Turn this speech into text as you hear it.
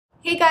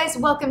Hey guys,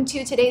 welcome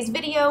to today's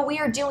video. We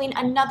are doing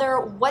another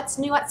What's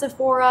New at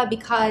Sephora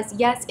because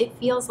yes, it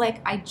feels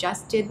like I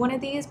just did one of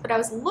these, but I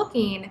was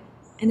looking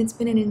and it's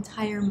been an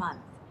entire month.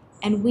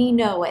 And we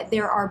know it.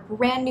 There are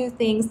brand new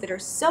things that are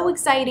so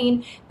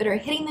exciting that are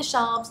hitting the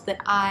shelves that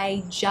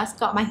I just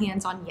got my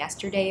hands on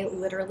yesterday,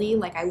 literally.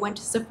 Like I went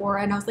to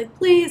Sephora and I was like,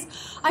 please,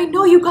 I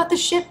know you got the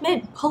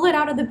shipment, pull it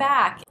out of the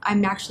back.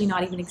 I'm actually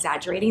not even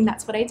exaggerating,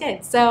 that's what I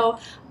did. So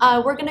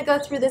we're gonna go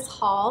through this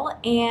haul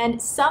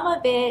and some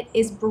of it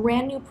is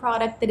brand new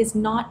product that is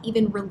not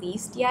even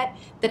released yet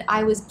that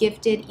I was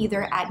gifted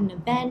either at an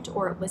event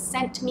or it was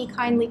sent to me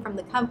kindly from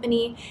the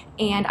company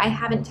and I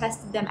haven't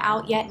tested them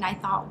out yet and I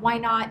thought, why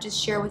not just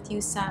share with you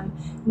some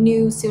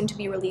new soon to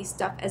be released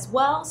stuff as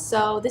well.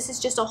 So this is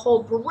just a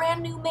whole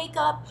brand new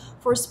makeup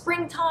for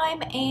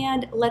springtime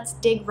and let's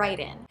dig right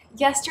in.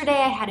 Yesterday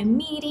I had a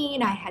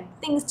meeting, I had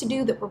things to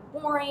do that were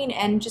boring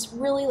and just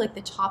really like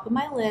the top of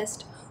my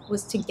list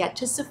was to get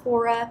to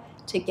Sephora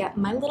to get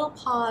my little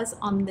paws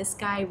on this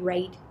guy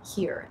right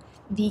here.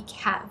 The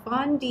Kat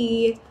Von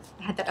D,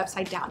 I had that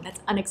upside down,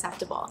 that's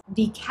unacceptable.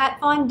 The Kat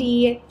Von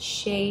D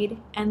Shade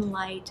and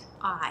Light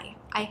Eye.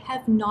 I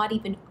have not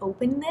even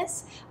opened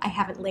this. I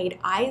haven't laid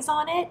eyes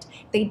on it.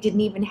 They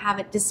didn't even have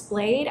it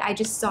displayed. I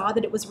just saw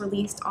that it was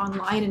released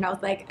online and I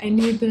was like, I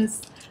need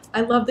this.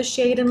 I love the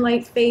Shade and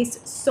Light face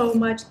so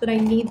much that I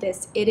need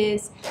this. It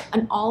is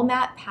an all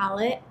matte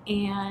palette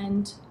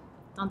and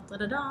dun, da,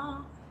 da, da,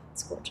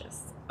 it's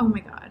gorgeous. Oh my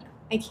God,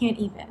 I can't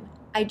even.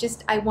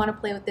 I want to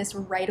play with this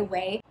right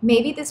away.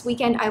 Maybe this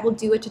weekend I will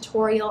do a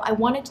tutorial. I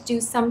wanted to do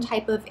some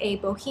type of a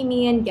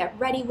bohemian, get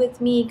ready with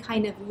me,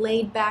 kind of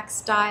laid back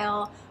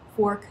style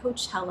for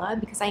Coachella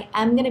because I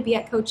am going to be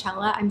at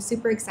Coachella. I'm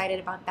super excited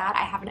about that.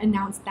 I haven't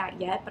announced that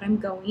yet, but I'm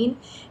going.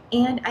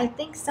 And I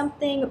think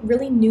something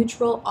really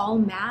neutral, all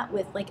matte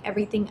with like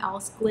everything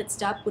else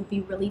glitzed up would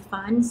be really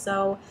fun.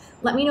 So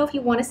let me know if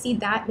you want to see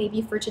that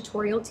maybe for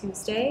Tutorial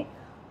Tuesday.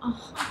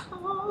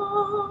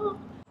 I'm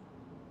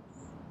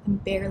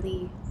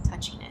barely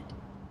touching it.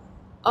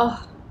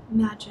 Oh,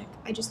 magic.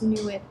 I just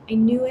knew it. I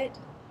knew it.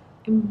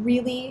 I'm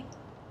really,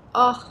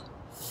 oh,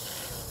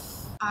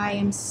 I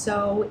am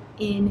so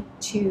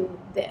into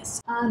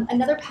this.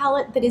 Another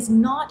palette that is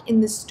not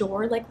in the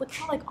store, like look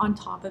how like on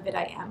top of it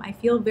I am. I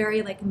feel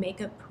very like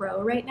makeup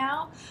pro right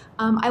now.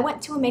 I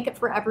went to a Makeup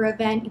Forever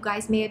event you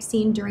guys may have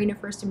seen during a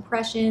First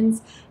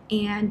Impressions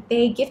and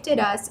they gifted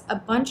us a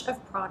bunch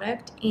of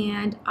product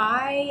and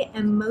I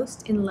am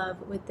most in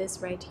love with this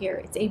right here.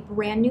 It's a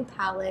brand new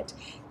palette.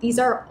 These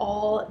are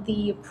all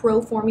the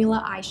Pro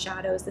Formula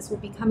eyeshadows. This will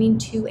be coming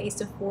to a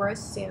Sephora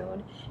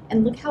soon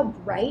and look how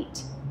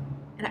bright.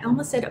 And I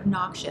almost said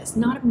obnoxious,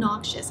 not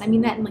obnoxious. I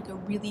mean that in like a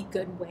really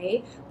good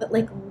way, but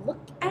like look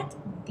at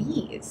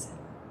these.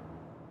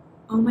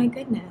 Oh my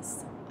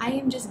goodness. I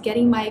am just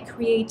getting my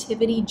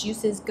creativity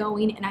juices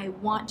going and I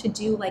want to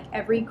do like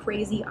every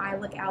crazy eye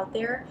look out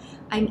there.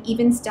 I'm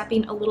even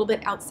stepping a little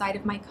bit outside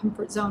of my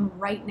comfort zone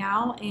right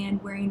now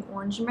and wearing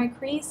orange in my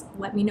crease.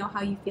 Let me know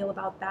how you feel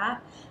about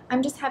that.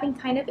 I'm just having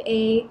kind of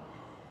a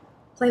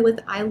play with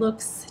eye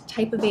looks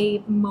type of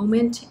a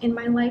moment in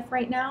my life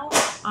right now.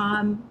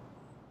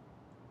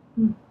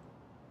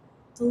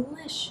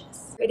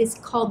 Delicious. It is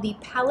called the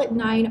Palette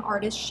 9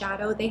 Artist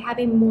Shadow. They have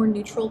a more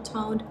neutral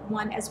toned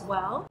one as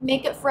well.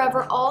 Makeup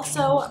Forever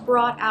also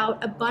brought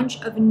out a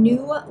bunch of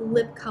new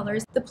lip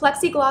colors. The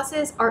Plexi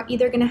glosses are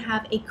either going to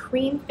have a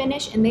cream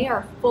finish and they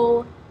are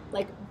full,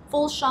 like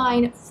full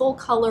shine, full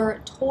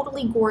color,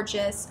 totally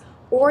gorgeous,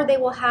 or they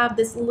will have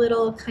this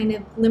little kind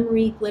of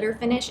glimmery glitter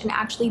finish. And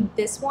actually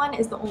this one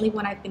is the only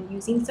one I've been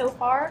using so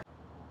far.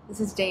 This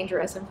is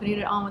dangerous. I'm putting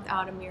it on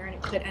without a mirror and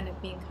it could end up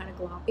being kind of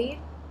gloppy.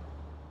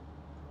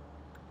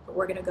 But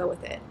we're gonna go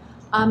with it.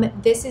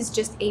 This is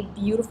just a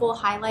beautiful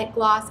highlight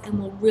gloss and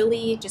will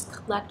really just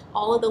collect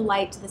all of the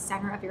light to the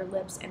center of your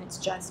lips and it's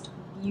just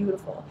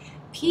beautiful.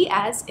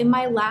 P.S. in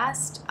my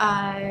last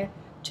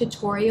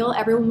tutorial,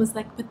 everyone was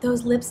like, but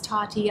those lips,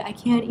 Tati, I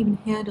can't even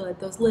handle it.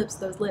 Those lips,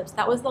 those lips.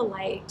 That was the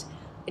light.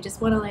 I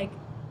just wanna like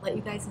let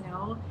you guys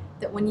know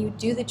that when you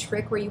do the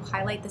trick where you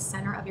highlight the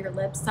center of your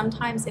lips,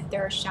 sometimes if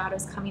there are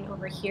shadows coming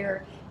over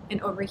here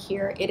and over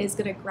here, it is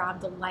gonna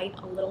grab the light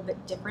a little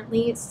bit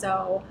differently.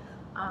 So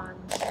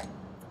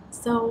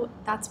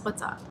that's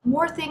what's up.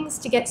 More things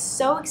to get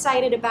so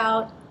excited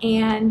about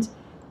and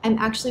I'm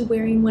actually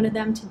wearing one of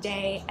them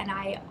today and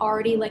I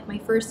already like my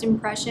first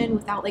impression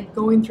without like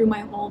going through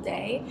my whole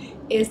day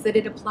is that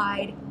it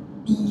applied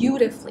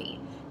beautifully.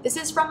 This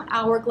is from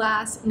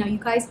Hourglass. Now you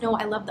guys know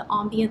I love the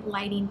ambient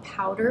lighting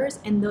powders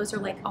and those are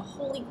like a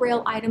holy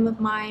grail item of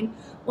mine.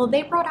 Well,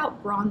 they brought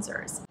out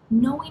bronzers.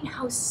 Knowing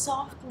how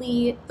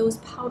softly those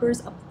powders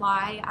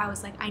apply, I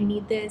was like, I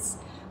need this.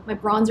 My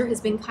bronzer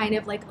has been kind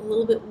of like a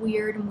little bit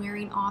weird and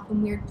wearing off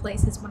in weird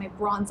places when I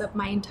bronze up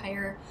my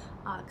entire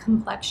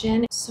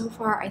complexion. So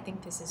far, I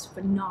think this is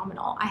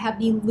phenomenal. I have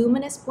the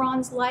Luminous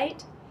Bronze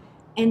Light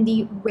and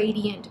the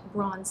Radiant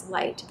Bronze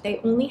Light. They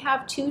only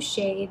have 2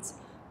 shades.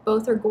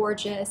 Both are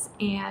gorgeous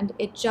and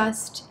it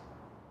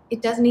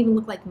doesn't even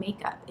look like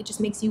makeup. It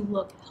just makes you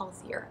look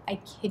healthier. I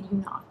kid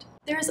you not.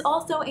 There's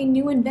also a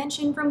new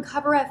invention from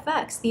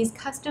CoverFX, these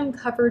custom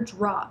cover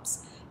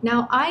drops.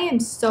 Now, I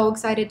am so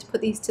excited to put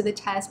these to the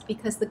test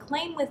because the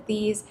claim with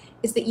these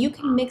is that you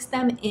can mix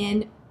them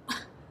in.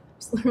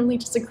 It's literally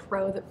just a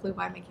crow that flew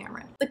by my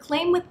camera. The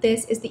claim with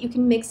this is that you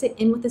can mix it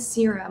in with a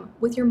serum,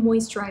 with your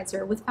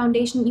moisturizer, with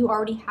foundation you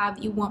already have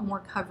that you want more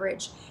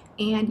coverage.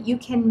 And you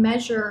can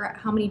measure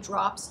how many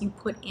drops you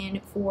put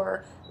in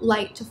for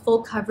light to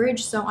full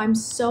coverage. So I'm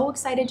so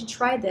excited to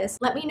try this.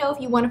 Let me know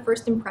if you want a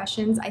first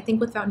impressions. I think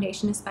with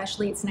foundation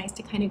especially, it's nice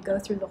to kind of go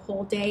through the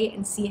whole day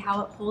and see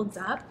how it holds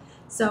up.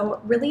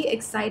 So really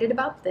excited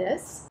about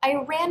this.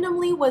 I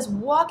randomly was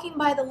walking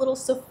by the little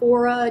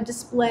Sephora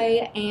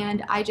display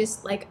and I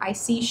just I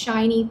see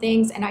shiny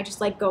things and I just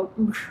go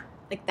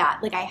like that.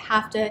 Like I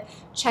have to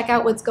check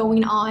out what's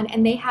going on,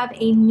 and they have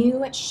a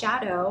new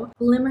shadow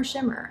glimmer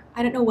shimmer.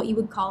 I don't know what you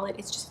would call it.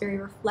 It's just very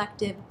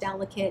reflective,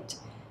 delicate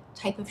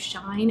type of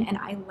shine, and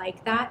I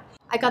like that.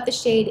 I got the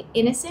shade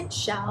Innocent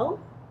Shell,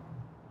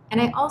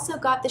 and I also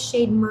got the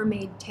shade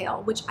Mermaid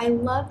Tail, which I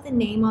love the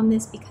name on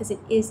this because it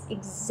is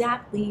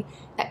exactly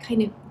that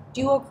kind of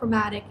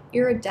duochromatic,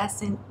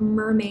 iridescent,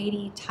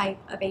 mermaidy type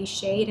of a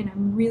shade, and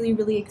I'm really,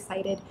 really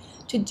excited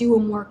to do a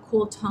more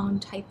cool tone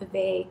type of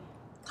a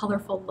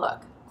colorful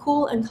look.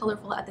 Cool and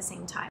colorful at the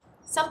same time.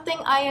 Something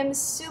I am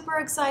super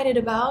excited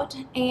about,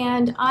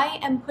 and I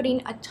am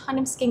putting a ton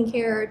of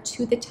skincare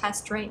to the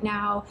test right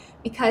now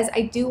because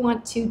I do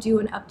want to do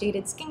an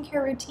updated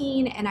skincare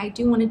routine, and I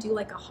do want to do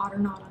like a hot or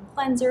not on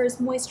cleansers,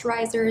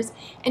 moisturizers,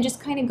 and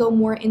just kind of go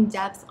more in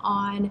depth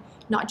on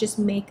not just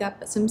makeup,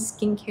 but some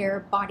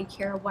skincare, body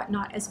care,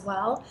 whatnot as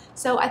well.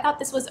 So I thought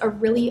this was a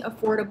really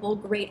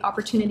affordable, great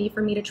opportunity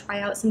for me to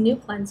try out some new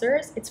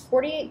cleansers. It's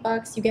 48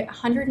 bucks. You get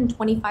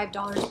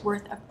 $125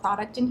 worth of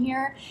product in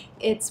here.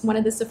 It's one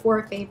of the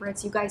Sephora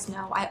favorites. You guys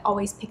know I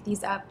always pick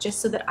these up just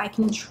so that I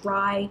can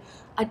try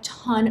a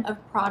ton of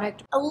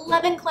product.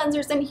 11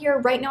 cleansers in here.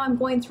 Right now I'm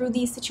going through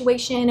the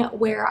situation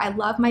where I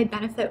love my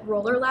Benefit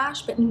Roller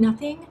Lash, but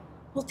nothing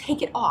will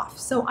take it off.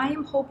 So I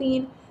am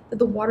hoping that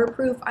the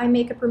waterproof eye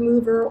makeup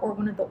remover or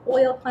one of the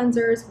oil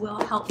cleansers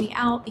will help me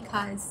out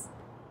because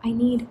I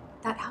need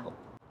that help.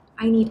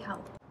 I need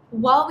help.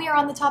 While we are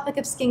on the topic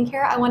of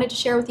skincare, I wanted to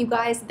share with you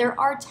guys there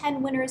are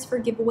 10 winners for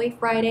Giveaway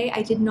Friday.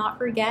 I did not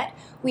forget.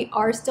 We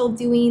are still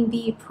doing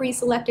the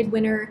pre-selected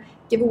winner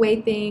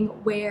giveaway thing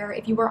where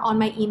if you were on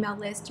my email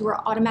list, you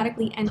are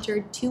automatically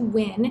entered to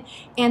win.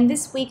 And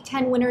this week,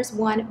 10 winners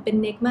won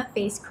Benigma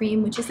Face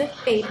Cream, which is a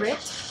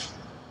favorite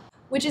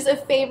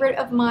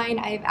of mine.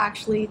 I've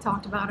actually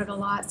talked about it a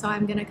lot, so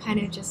I'm gonna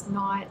kind of just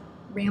not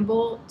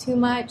ramble too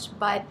much,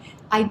 but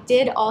I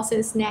did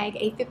also snag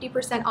a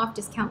 50% off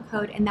discount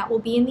code, and that will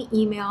be in the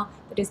email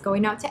that is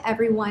going out to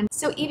everyone.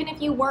 So even if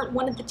you weren't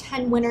one of the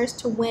 10 winners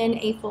to win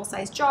a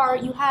full-size jar,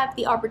 you have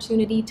the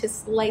opportunity to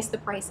slice the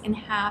price in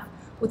half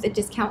with a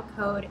discount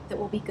code that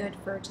will be good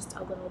for just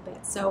a little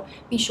bit. So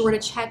be sure to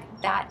check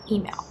that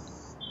email.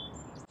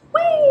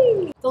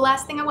 Whee! The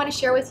last thing I want to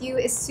share with you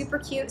is super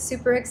cute,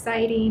 super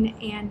exciting,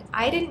 and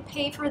I didn't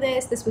pay for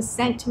this. This was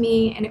sent to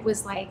me, and it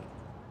was like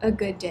a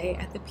good day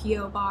at the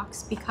P.O.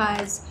 box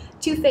because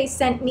Too Faced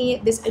sent me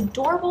this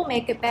adorable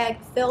makeup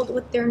bag filled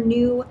with their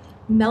new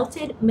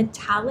melted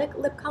metallic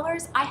lip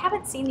colors. I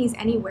haven't seen these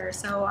anywhere,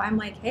 so I'm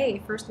like,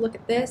 hey, first look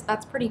at this.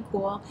 That's pretty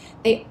cool.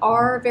 They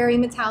are very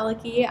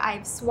metallic-y.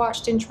 I've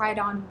swatched and tried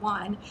on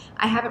one.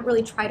 I haven't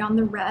really tried on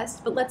the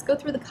rest, but let's go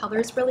through the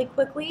colors really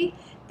quickly.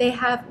 They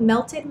have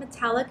melted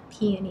metallic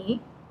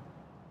peony.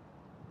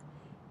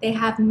 They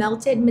have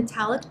melted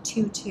metallic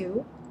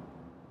tutu,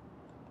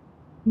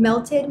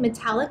 melted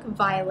metallic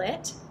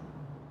violet,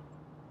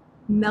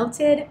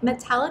 melted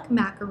metallic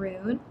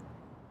macaroon,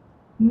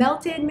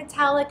 melted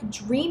metallic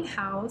dream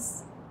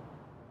house,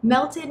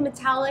 melted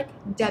metallic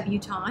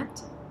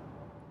debutante,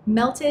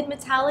 melted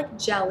metallic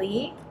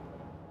jelly,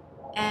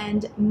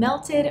 and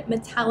melted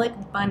metallic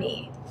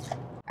bunny.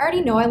 I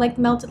already know I like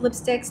the melted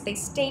lipsticks. They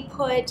stay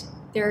put.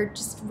 They're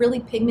just really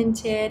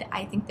pigmented.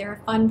 I think they're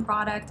a fun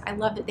product. I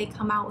love that they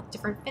come out with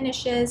different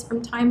finishes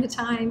from time to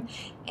time.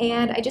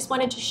 And I just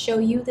wanted to show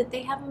you that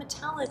they have a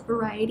metallic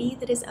variety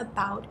that is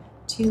about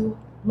to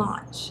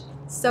launch.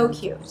 So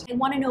cute. I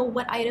want to know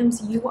what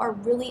items you are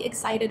really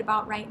excited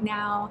about right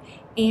now,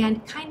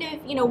 and kind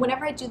of, you know,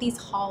 whenever I do these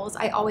hauls,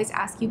 I always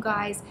ask you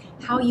guys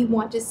how you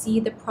want to see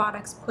the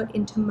products put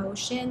into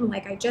motion.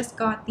 Like I just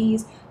got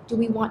these. Do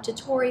we want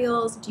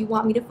tutorials? Do you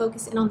want me to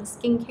focus in on the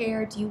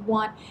skincare? Do you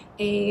want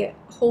a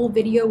whole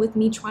video with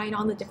me trying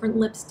on the different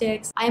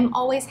lipsticks? I'm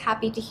always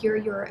happy to hear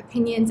your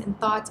opinions and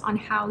thoughts on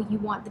how you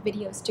want the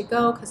videos to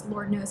go, because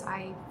Lord knows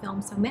I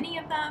film so many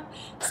of them.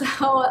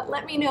 So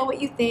let me know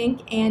what you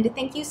think, and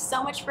thank you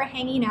so much for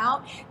hanging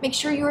out. Make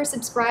sure you are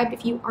subscribed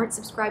if you aren't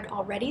subscribed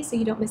already so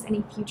you don't miss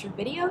any future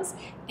videos,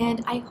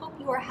 and I hope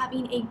you are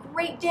having a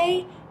great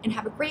day and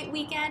have a great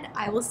weekend.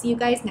 I will see you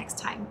guys next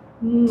time.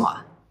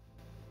 Mwah.